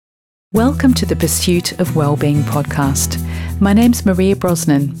Welcome to the Pursuit of Wellbeing podcast. My name's Maria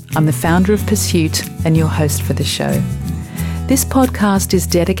Brosnan. I'm the founder of Pursuit and your host for the show. This podcast is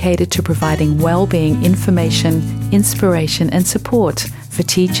dedicated to providing wellbeing information, inspiration and support for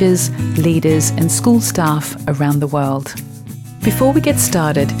teachers, leaders and school staff around the world. Before we get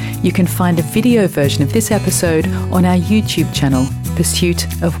started, you can find a video version of this episode on our YouTube channel, Pursuit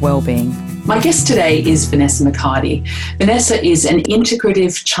of Wellbeing. My guest today is Vanessa McHardy. Vanessa is an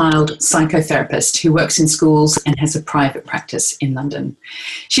integrative child psychotherapist who works in schools and has a private practice in London.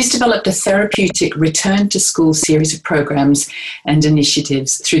 She's developed a therapeutic return to school series of programs and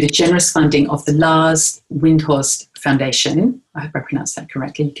initiatives through the generous funding of the Lars Windhorst Foundation. I hope I pronounced that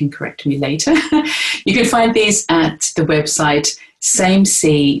correctly. You can correct me later. You can find these at the website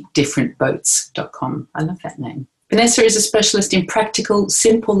sameseadifferentboats.com. I love that name. Vanessa is a specialist in practical,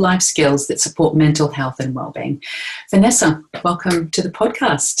 simple life skills that support mental health and wellbeing. Vanessa, welcome to the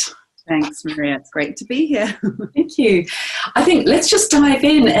podcast. Thanks, Maria. It's great to be here. Thank you. I think let's just dive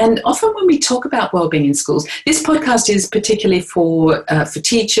in. And often when we talk about wellbeing in schools, this podcast is particularly for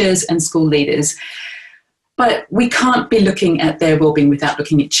teachers and school leaders. But we can't be looking at their wellbeing without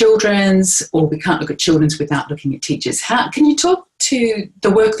looking at children's, or we can't look at children's without looking at teachers. How can you talk to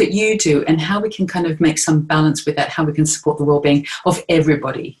the work that you do and how we can kind of make some balance with that, how we can support the wellbeing of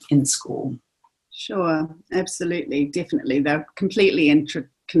everybody in school? Sure, absolutely, definitely. They're completely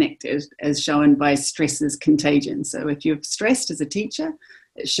interconnected, as shown by stress is contagion. So if you're stressed as a teacher,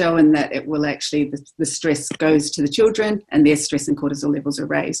 it's shown that it will actually, the stress goes to the children and their stress and cortisol levels are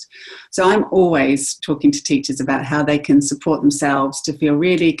raised. So I'm always talking to teachers about how they can support themselves to feel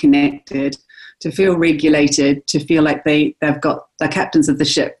really connected, to feel regulated, to feel like they're captains of the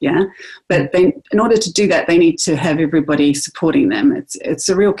ship, yeah? But in order to do that, they need to have everybody supporting them. It's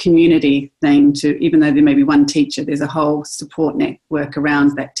a real community thing even though there may be one teacher, there's a whole support network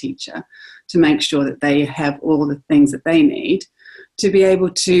around that teacher to make sure that they have all the things that they need to be able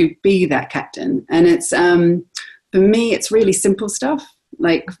to be that captain. And it's, for me, it's really simple stuff.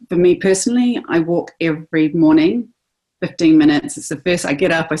 Like for me personally, I walk every morning, 15 minutes. It's the first I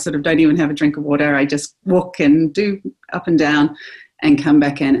get up, I sort of don't even have a drink of water. I just walk and do up and down and come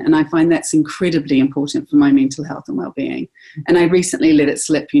back in. And I find that's incredibly important for my mental health and well-being. And I recently let it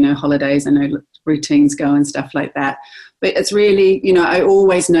slip, holidays, I know routines go and stuff like that. But it's really, I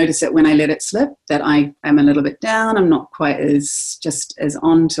always notice it when I let it slip that I am a little bit down. I'm not quite as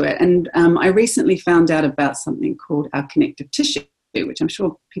on to it. And I recently found out about something called our connective tissue, which I'm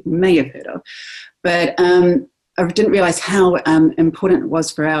sure people may have heard of. But I didn't realize how important it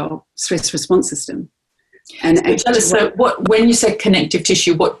was for our stress response system. And so tell us, when you say connective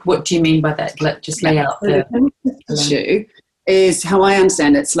tissue, what do you mean by that? Just lay out the connective tissue is how I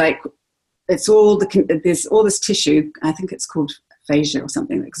understand it. It's like there's all this tissue. I think it's called fascia or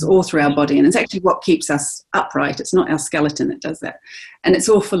something. It's all through our body, and it's actually what keeps us upright. It's not our skeleton that does that, and it's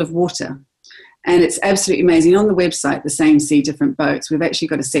all full of water. And it's absolutely amazing. On the website, the Same Sea Different Boats, we've actually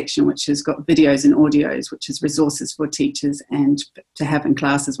got a section which has got videos and audios, which is resources for teachers and to have in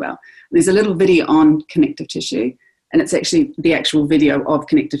class as well. And there's a little video on connective tissue, and it's actually the actual video of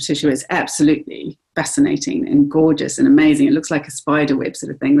connective tissue is absolutely fascinating and gorgeous and amazing. It looks like a spider web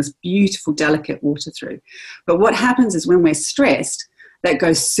sort of thing, this beautiful, delicate water through. But what happens is when we're stressed, that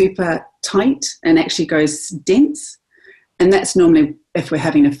goes super tight and actually goes dense. And that's normally if we're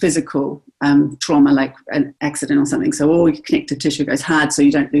having a physical trauma like an accident or something. So all your connective tissue goes hard so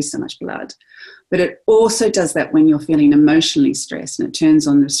you don't lose so much blood. But it also does that when you're feeling emotionally stressed, and it turns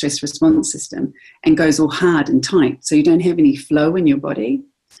on the stress response system and goes all hard and tight so you don't have any flow in your body.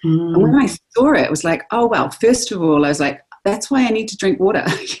 And when I saw it, it was like, oh, well, first of all, I was like, that's why I need to drink water,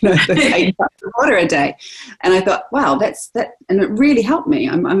 8 cups of water a day. And I thought, wow, that's that. And it really helped me.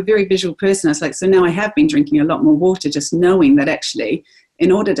 I'm a very visual person. I was like, so now I have been drinking a lot more water, just knowing that actually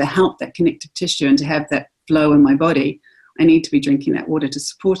in order to help that connective tissue and to have that flow in my body, I need to be drinking that water to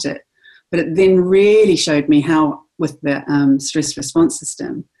support it. But it then really showed me how with the stress response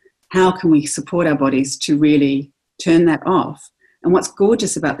system, how can we support our bodies to really turn that off? And what's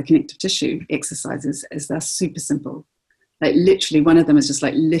gorgeous about the connective tissue exercises is they're super simple. Like literally one of them is just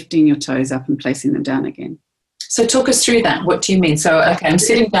like lifting your toes up and placing them down again. So talk us through that. What do you mean? So, okay, I'm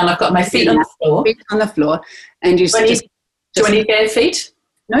sitting down. I've got my feet on the floor. Feet on the floor. And you do I need bare feet?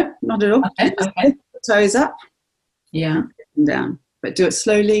 No, not at all. Okay. Lift the toes up. Yeah. And down. But do it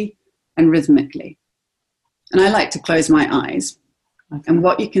slowly and rhythmically. And I like to close my eyes. Okay. And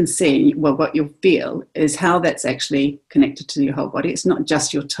what you can see, well, what you'll feel is how that's actually connected to your whole body. It's not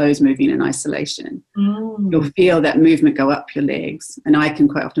just your toes moving in isolation. You'll feel that movement go up your legs. And I can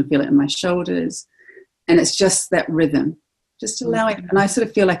quite often feel it in my shoulders. And it's just that rhythm. just allowing. And I sort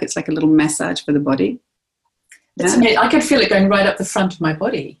of feel like it's like a little massage for the body. That's amazing. I can feel it going right up the front of my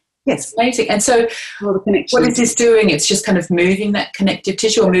body. Yes. It's amazing. And so what is this doing? It's just kind of moving that connective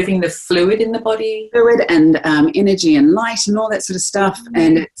tissue or moving the fluid in the body? Fluid and energy and light and all that sort of stuff.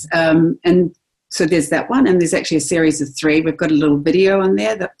 And it's and so there's that one, and there's actually a series of 3. We've got a little video on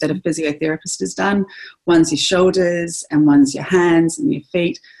there that a physiotherapist has done. One's your shoulders and one's your hands and your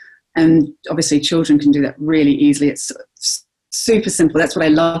feet. And obviously children can do that really easily. It's super simple. That's what I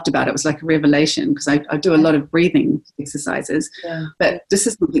loved about it. It was like a revelation, because I do a lot of breathing exercises, but this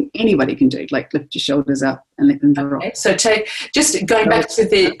is something anybody can do, like lift your shoulders up and let them drop. Okay. So back to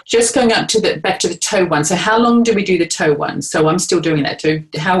the toe one. So how long do we do the toe one? So I'm still doing that too.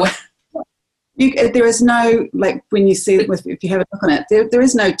 There is no, like when you see it, if you have a look on it, there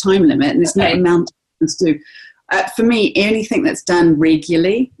is no time limit, and there's no amount to do. For me, anything that's done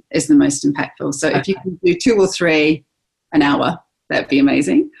regularly is the most impactful. So if you can do 2 or 3 an hour, that'd be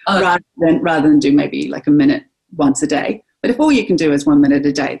amazing, rather than do maybe like a minute once a day. But if all you can do is 1 minute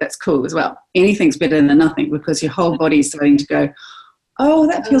a day, that's cool as well. Anything's better than nothing, because your whole body's starting to go, oh,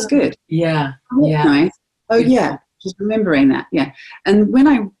 that feels good. Yeah. Oh, that's nice. Oh, yeah. Just remembering that. Yeah. And when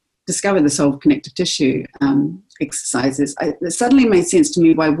I discovered this whole connective tissue exercises, it suddenly made sense to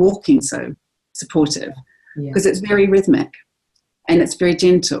me why walking's so supportive, because it's very rhythmic. And it's very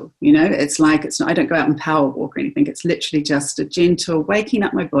gentle, it's like, I don't go out and power walk or anything. It's literally just a gentle waking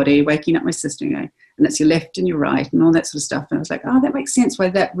up my body, waking up my system, and it's your left and your right and all that sort of stuff. And I was like, oh, that makes sense why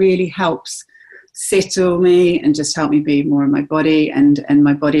that really helps settle me and just help me be more in my body. And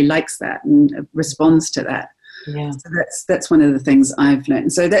my body likes that and responds to that. Yeah. So that's one of the things I've learned.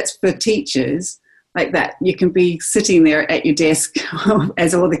 And so that's for teachers like that. You can be sitting there at your desk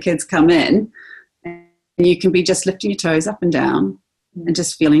as all the kids come in, and you can be just lifting your toes up and down and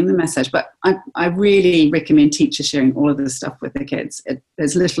just feeling the massage. But I really recommend teachers sharing all of this stuff with their kids,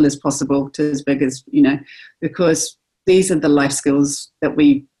 as little as possible to as big as, because these are the life skills that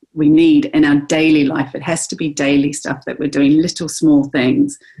we need in our daily life. It has to be daily stuff that we're doing, little small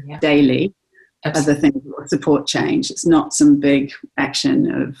things daily. Absolutely. Other things that will support change. It's not some big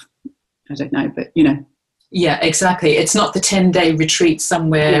action of, I don't know, but Yeah, exactly. It's not the 10-day retreat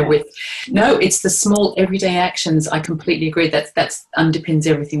somewhere it's the small everyday actions. I completely agree. That underpins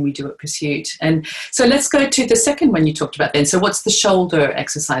everything we do at Pursuit. And so let's go to the second one you talked about then. So what's the shoulder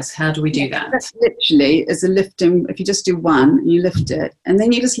exercise? How do we do that? That's literally as a lifting. If you just do one, you lift it, and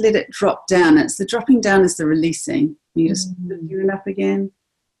then you just let it drop down. It's the dropping down is the releasing. You just lift it up again,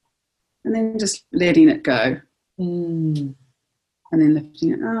 and then just letting it go. And then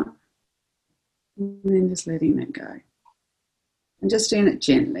lifting it up. And then just letting it go. And just doing it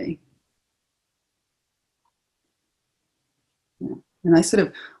gently. Yeah. And I sort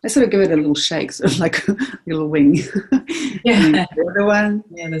of give it a little shake, sort of like a little wing. Yeah. And the other one.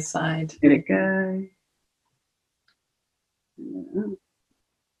 The other side. Let it go.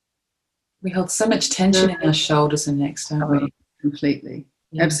 We hold so much tension in our shoulders and necks, don't we? Completely.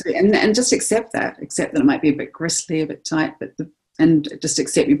 Yeah. Absolutely. And just accept that. Accept that it might be a bit gristly, a bit tight, and just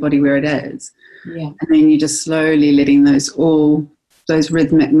accept your body where it is. Yeah. And then you're just slowly letting those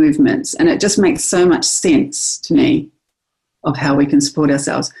rhythmic movements. And it just makes so much sense to me of how we can support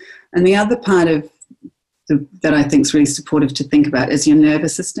ourselves. And the other part of that I think is really supportive to think about is your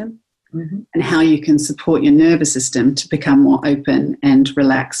nervous system, and how you can support your nervous system to become more open and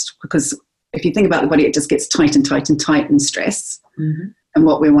relaxed. Because if you think about the body, it just gets tight and tight and tight and stress. And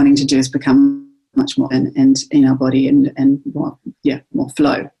what we're wanting to do is become much more and in our body and more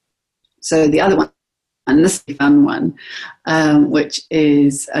flow. So the other one, and this is a fun one, which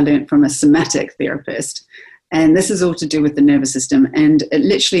is I learned from a somatic therapist, and this is all to do with the nervous system. And it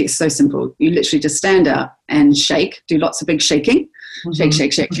literally is so simple. You literally just stand up and shake, do lots of big shaking, shake,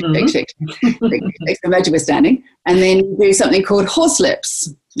 shake, shake, shake, shake, shake, shake. So imagine we're standing, and then do something called horse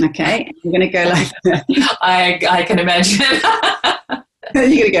lips. Okay, and you're going to go like that. I can imagine.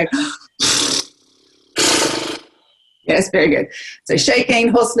 You're going to go. Yes, very good. So shaking,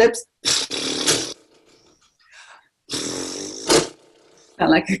 horse lips.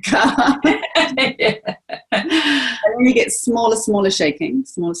 Sound like a car. Yeah. And then you get smaller shaking.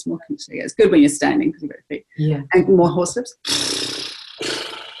 Smaller shaking. It's good when you're standing because you've got your feet. Yeah. And more horse lips.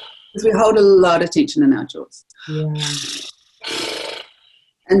 Because we hold a lot of tension in our jaws. Yeah.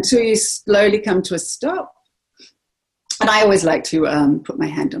 Until you slowly come to a stop. And I always like to put my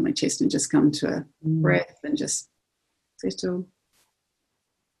hand on my chest and just come to a breath and just settle.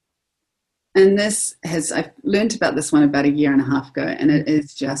 And I've learned about this one about 1.5 years ago, and it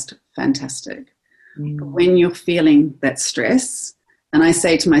is just fantastic. When you're feeling that stress, and I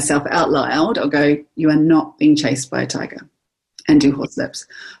say to myself out loud, I'll go, you are not being chased by a tiger. and do horse lips.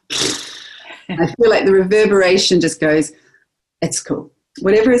 I feel like the reverberation just goes, it's cool.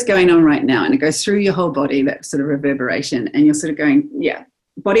 Whatever is going on right now, and it goes through your whole body, that sort of reverberation, and you're sort of going, yeah,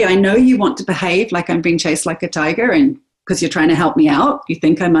 body, I know you want to behave like I'm being chased like a tiger, and because you're trying to help me out, you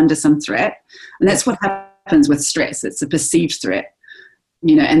think I'm under some threat. And that's what happens with stress. It's a perceived threat,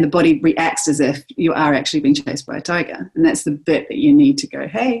 and the body reacts as if you are actually being chased by a tiger. And that's the bit that you need to go,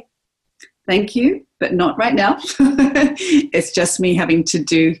 hey, thank you, but not right now. It's just me having to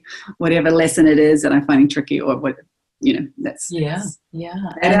do whatever lesson it is that I'm finding tricky, or what, that's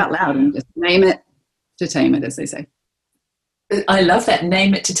and out loud and just name it to tame it, as they say. I love that.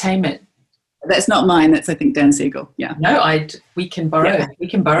 Name it to tame it. That's not mine. That's, I think, Dan Siegel. Yeah. No, we can borrow. Yeah. We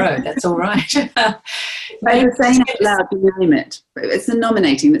can borrow. That's all right. By saying out loud, you name it. It's the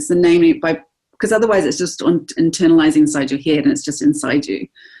nominating. It's the naming because otherwise it's just internalizing inside your head, and it's just inside you.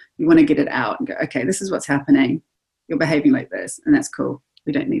 You want to get it out and go, okay, this is what's happening. You're behaving like this, and that's cool.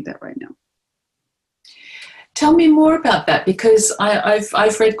 We don't need that right now. Tell me more about that, because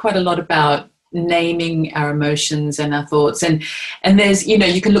I've read quite a lot about naming our emotions and our thoughts, and there's,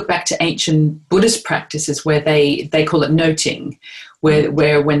 you can look back to ancient Buddhist practices where they call it noting, where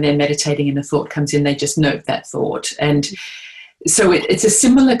when they're meditating and a thought comes in, they just note that thought. And so it's a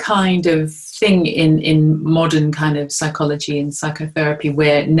similar kind of thing in modern kind of psychology and psychotherapy,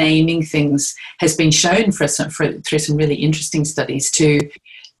 where naming things has been shown through some really interesting studies to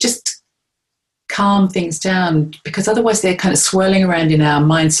just calm things down, because otherwise they're kind of swirling around in our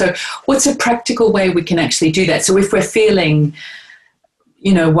minds. So what's a practical way we can actually do that? So if we're feeling,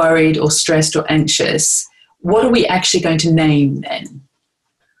 worried or stressed or anxious, what are we actually going to name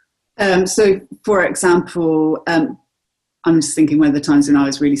then? So for example, I'm just thinking one of the times when I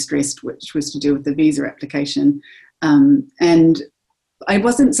was really stressed, which was to do with the visa application. And I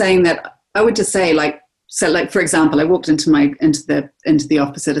wasn't saying that, I would just say for example, I walked into the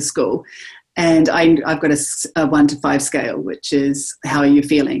office at a school, and I've got a 1 to 5 scale, which is how are you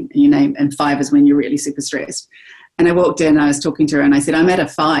feeling, and you name, and 5 is when you're really super stressed. And I walked in and I was talking to her and I said, I'm at a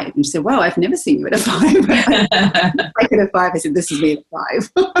 5. And she said, wow, I've never seen you at a 5. I at a 5. I said, this is me at a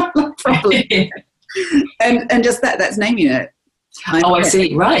 5. Probably. and just that's naming it. I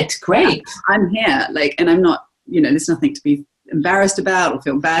see. Right. Great. I'm here. And I'm not, there's nothing to be embarrassed about or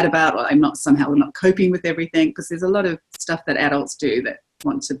feel bad about, or I'm not coping with everything, because there's a lot of stuff that adults do that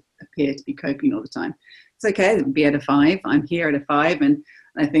want to appear to be coping all the time. It's okay to be at a 5. I'm here at a 5, and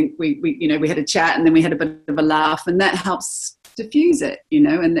I think we had a chat, and then we had a bit of a laugh, and that helps diffuse it,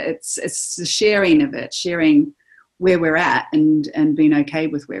 and it's the sharing of it, sharing where we're at, and being okay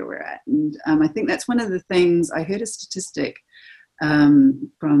with where we're at. And I think that's one of the things. I heard a statistic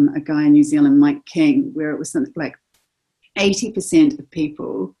from a guy in New Zealand, Mike King, where it was something like 80% of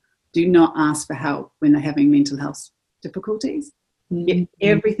people do not ask for help when they're having mental health difficulties. Yet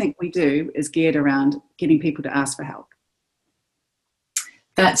everything we do is geared around getting people to ask for help.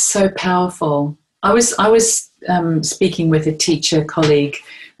 That's so powerful. I was speaking with a teacher colleague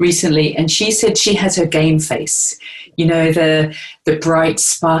recently, and she said she has her game face, the bright,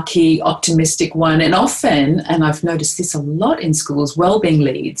 sparky, optimistic one. And often, and I've noticed this a lot in schools, wellbeing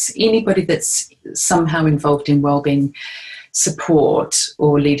leads, anybody that's somehow involved in wellbeing support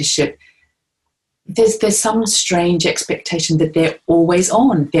or leadership, there's some strange expectation that they're always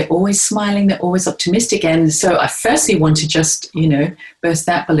on, they're always smiling, they're always optimistic. And so I firstly want to just, burst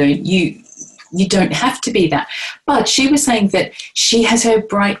that balloon. You don't have to be that. But she was saying that she has her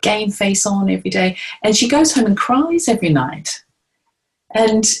bright game face on every day, and she goes home and cries every night.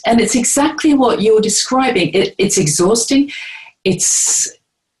 And it's exactly what you're describing. It's exhausting. It's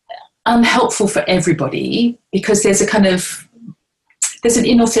unhelpful for everybody, because there's an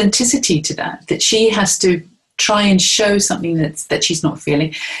inauthenticity to that she has to try and show something that she's not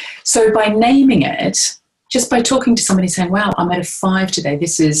feeling. So by naming it, just by talking to somebody saying, wow, I'm at a 5 today.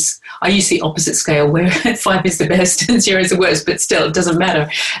 I use the opposite scale where 5 is the best and 0 is the worst, but still it doesn't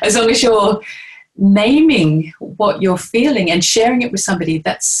matter. As long as you're naming what you're feeling and sharing it with somebody,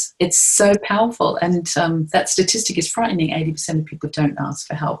 it's so powerful. And that statistic is frightening. 80% of people don't ask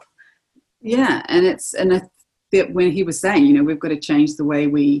for help. Yeah, when he was saying, we've got to change the way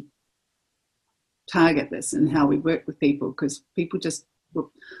we target this and how we work with people, because people just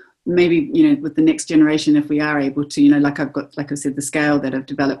maybe, with the next generation, if we are able to, like I said, the scale that I've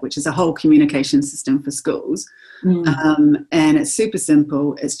developed, which is a whole communication system for schools. And it's super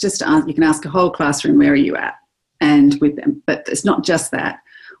simple. It's just you can ask a whole classroom, where are you at? And with them, but it's not just that.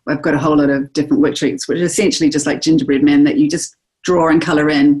 I've got a whole lot of different worksheets, which are essentially just like gingerbread men that you just draw and colour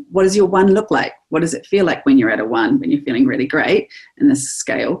in. What does your 1 look like? What does it feel like when you're at a 1, when you're feeling really great in this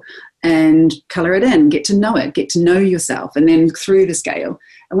scale? and colour it in, get to know it, get to know yourself, and then through the scale.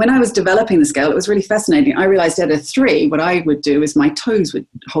 And when I was developing the scale, it was really fascinating. I realised at a 3, what I would do is my toes would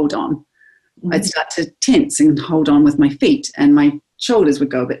hold on. Mm-hmm. I'd start to tense and hold on with my feet, and my shoulders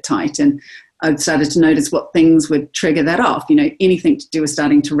would go a bit tight, and I started to notice what things would trigger that off. Anything to do with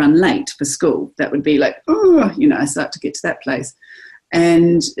starting to run late for school, that would be like, I start to get to that place.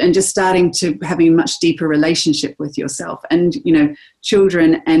 And just starting to having a much deeper relationship with yourself. And,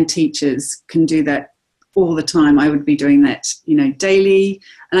 children and teachers can do that all the time. I would be doing that, daily.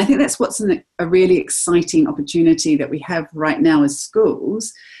 And I think that's what's a really exciting opportunity that we have right now as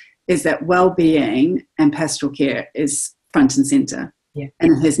schools, is that well-being and pastoral care is front and centre. Yeah.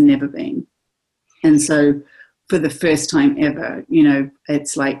 And it has never been. And so for the first time ever,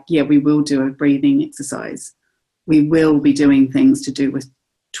 it's like, we will do a breathing exercise. We will be doing things to do with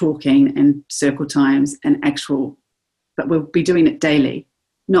talking and circle times and but we'll be doing it daily,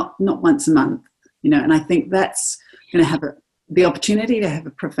 not once a month, and I think that's going to have the opportunity to have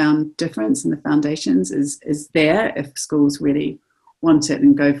a profound difference in the foundations is there if schools really want it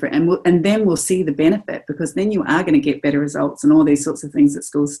and go for it. And then we'll see the benefit, because then you are going to get better results and all these sorts of things that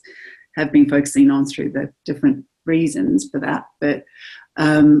schools have been focusing on through the different reasons for that. But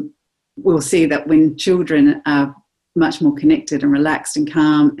we'll see that when children are much more connected and relaxed and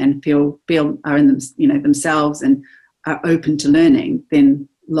calm and feel are in them, themselves and are open to learning, then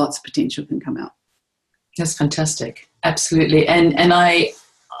lots of potential can come out. That's fantastic. Absolutely. And I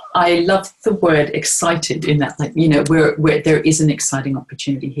love the word excited in that, where there is an exciting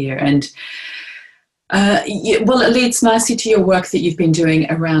opportunity here. And it leads nicely to your work that you've been doing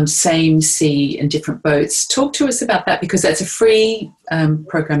around same sea and different boats. Talk to us about that, because that's a free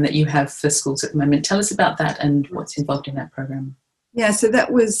program that you have for schools at the moment. Tell us about that and what's involved in that program. Yeah, so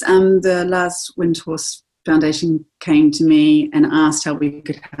that was the last Windhorse Foundation came to me and asked how we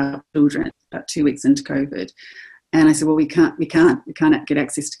could help children about 2 weeks into COVID. And I said, well, we can't get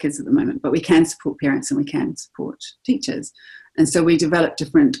access to kids at the moment, but we can support parents and we can support teachers. And so we developed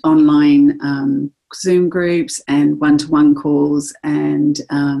different online Zoom groups and one-to-one calls and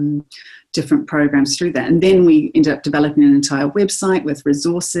different programs through that. And then we ended up developing an entire website with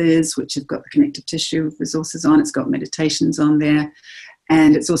resources, which have got the connective tissue resources on. It's got meditations on there.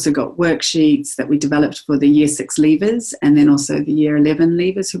 And it's also got worksheets that we developed for the Year 6 leavers and then also the Year 11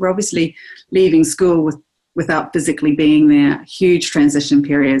 leavers, who were obviously leaving school without physically being there, huge transition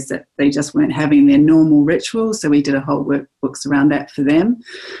periods that they just weren't having their normal rituals. So we did a whole workbooks around that for them.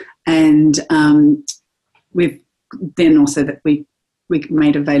 And we've then also that we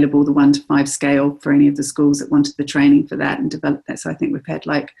made available the 1 to 5 scale for any of the schools that wanted the training for that and developed that. So I think we've had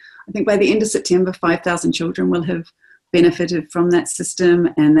I think by the end of September, 5,000 children will have benefited from that system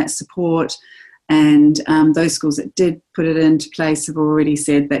and that support. And those schools that did put it into place have already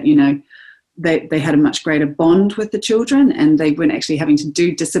said that, they had a much greater bond with the children, and they weren't actually having to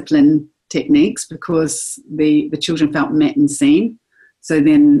do discipline techniques because the children felt met and seen. So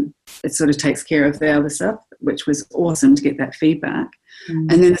then it sort of takes care of the other stuff, which was awesome to get that feedback.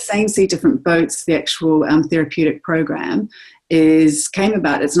 Mm. And then the Same Sea Different Boats, the actual therapeutic program came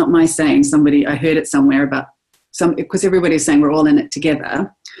about. It's not my saying. I heard it somewhere about because everybody's saying we're all in it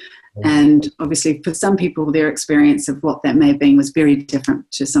together. And obviously for some people, their experience of what that may have been was very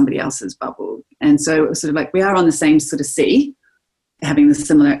different to somebody else's bubble. And so it was sort of like we are on the same sort of sea, having the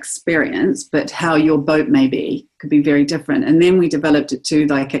similar experience, but how your boat may be could be very different. And then we developed it too,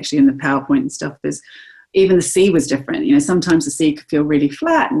 actually in the PowerPoint and stuff, even the sea was different. Sometimes the sea could feel really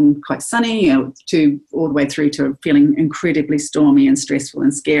flat and quite sunny, to all the way through to feeling incredibly stormy and stressful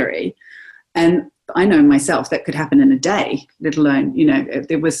and scary. And I know myself that could happen in a day, let alone,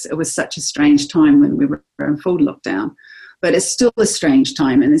 it was such a strange time when we were in full lockdown, but it's still a strange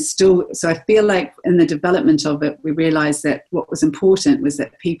time. And so I feel like in the development of it, we realized that what was important was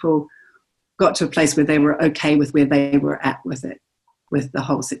that people got to a place where they were okay with where they were at with it, with the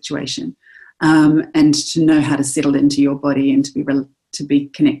whole situation, and to know how to settle into your body and to be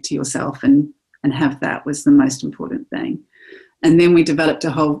connect to yourself and have that was the most important thing. And then we developed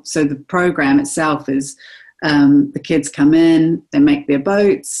so the program itself is the kids come in, they make their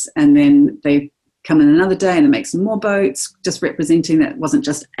boats, and then they come in another day and they make some more boats, just representing that it wasn't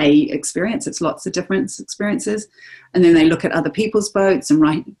just a experience, it's lots of different experiences. And then they look at other people's boats and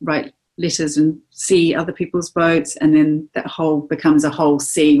write letters and see other people's boats, and then that whole becomes a whole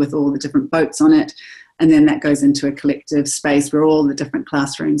sea with all the different boats on it. And then that goes into a collective space where all the different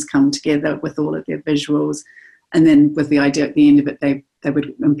classrooms come together with all of their visuals. And then with the idea at the end of it, they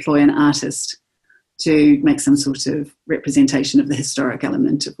would employ an artist to make some sort of representation of the historic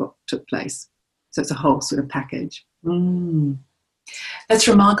element of what took place. So it's a whole sort of package. Mm. That's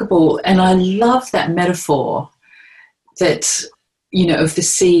remarkable. And I love that metaphor that, of the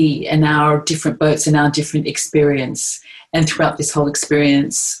sea and our different boats and our different experience. And throughout this whole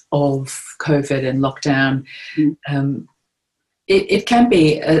experience of COVID and lockdown, it can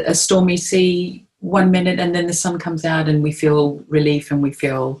be a stormy sea 1 minute, and then the sun comes out and we feel relief and we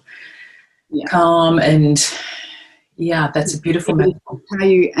feel calm. And that's a beautiful metaphor. How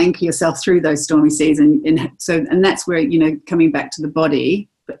you anchor yourself through those stormy seas, and that's where, coming back to the body,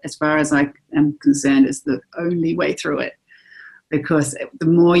 but as far as I am concerned, is the only way through it. Because the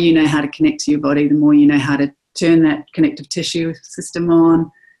more you know how to connect to your body, the more you know how to turn that connective tissue system on,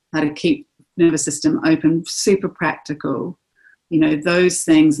 how to keep the nervous system open, super practical. Those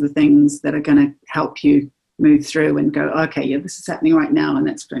things are the things that are going to help you move through and go, okay, this is happening right now, and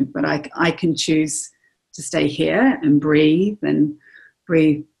that's fine. But I can choose to stay here and breathe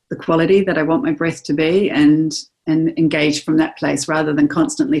the quality that I want my breath to be, and engage from that place rather than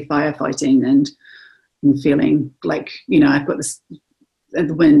constantly firefighting and feeling like, I've got this,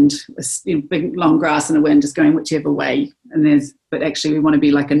 the wind, this big long grass and the wind just going whichever way. But actually we want to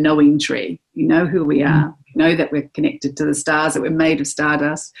be like a knowing tree. We know who we are. We know that we're connected to the stars, that we're made of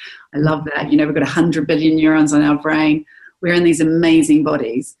stardust. I love that. We've got 100 billion neurons on our brain. We're in these amazing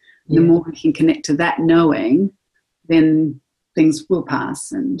bodies. Yeah. The more we can connect to that knowing, then things will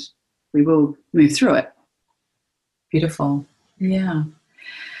pass and we will move through it. Beautiful. Yeah.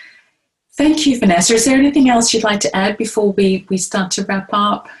 Thank you, Vanessa. Is there anything else you'd like to add before we start to wrap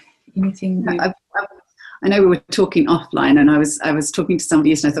up? Anything? I know we were talking offline, and I was talking to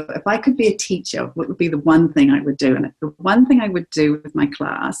somebody else, and I thought, if I could be a teacher, what would be the one thing I would do? And the one thing I would do with my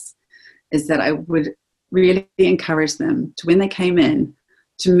class is that I would really encourage them to, when they came in,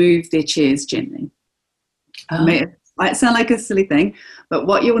 to move their chairs gently. It might sound like a silly thing, but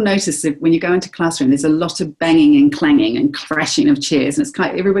what you'll notice when you go into classroom, there's a lot of banging and clanging and crashing of chairs, and it's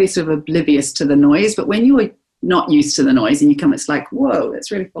everybody's sort of oblivious to the noise. But when you're not used to the noise and you come, it's like, whoa, that's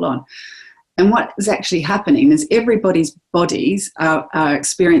really full on. And what is actually happening is everybody's bodies are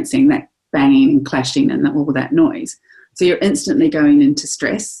experiencing that banging and clashing and all that noise. So you're instantly going into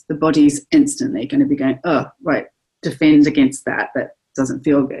stress. The body's instantly going to be going, oh, right, defend against that. That doesn't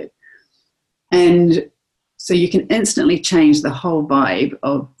feel good. And so you can instantly change the whole vibe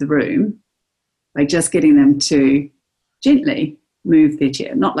of the room by just getting them to gently move their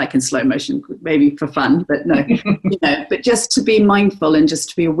chair, not like in slow motion, maybe for fun, but no, but just to be mindful and just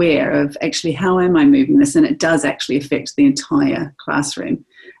to be aware of actually, how am I moving this? And it does actually affect the entire classroom,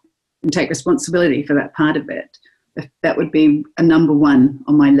 and take responsibility for that part of it. That would be a number one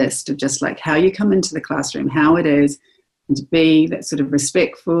on my list of just like how you come into the classroom, how it is, and to be that sort of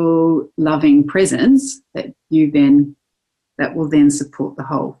respectful, loving presence that will then support the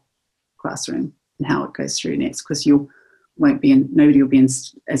whole classroom and how it goes through next, because nobody will be in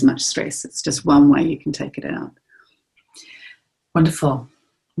as much stress. It's just one way you can take it out. Wonderful.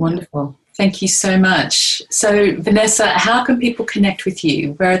 Thank you so much. So, Vanessa, how can people connect with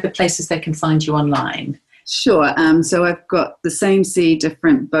you? Where are the places they can find you online? Sure. So I've got the Same Sea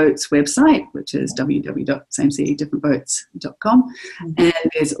Different Boats website, which is www.sameseadifferentboats.com. And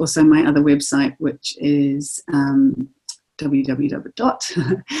there's also my other website, which is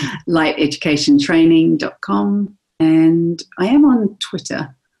www.lighteducationtraining.com. And I am on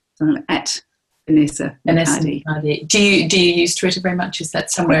Twitter, so I'm at Vanessa McHardy. Do you use Twitter very much? Is that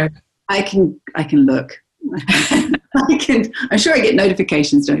somewhere? I can look. I'm sure I get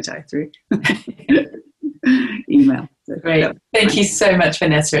notifications, don't I, through email. So, great. Thank you so much,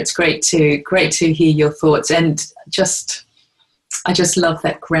 Vanessa. It's great to hear your thoughts, and I just love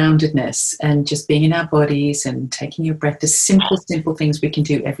that groundedness and just being in our bodies and taking your breath, the simple things we can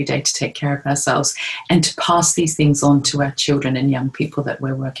do every day to take care of ourselves and to pass these things on to our children and young people that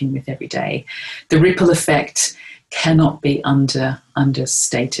we're working with every day. The ripple effect cannot be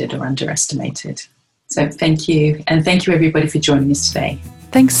understated or underestimated. So thank you. And thank you everybody for joining us today.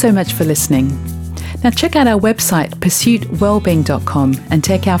 Thanks so much for listening. Now check out our website, pursuitwellbeing.com, and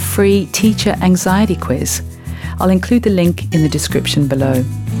take our free teacher anxiety quiz. I'll include the link in the description below.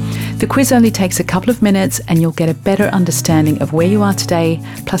 The quiz only takes a couple of minutes and you'll get a better understanding of where you are today,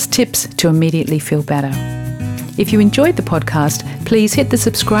 plus tips to immediately feel better. If you enjoyed the podcast, please hit the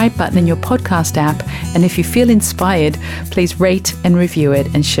subscribe button in your podcast app, and if you feel inspired, please rate and review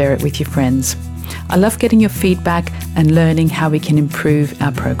it and share it with your friends. I love getting your feedback and learning how we can improve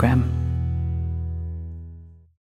our program.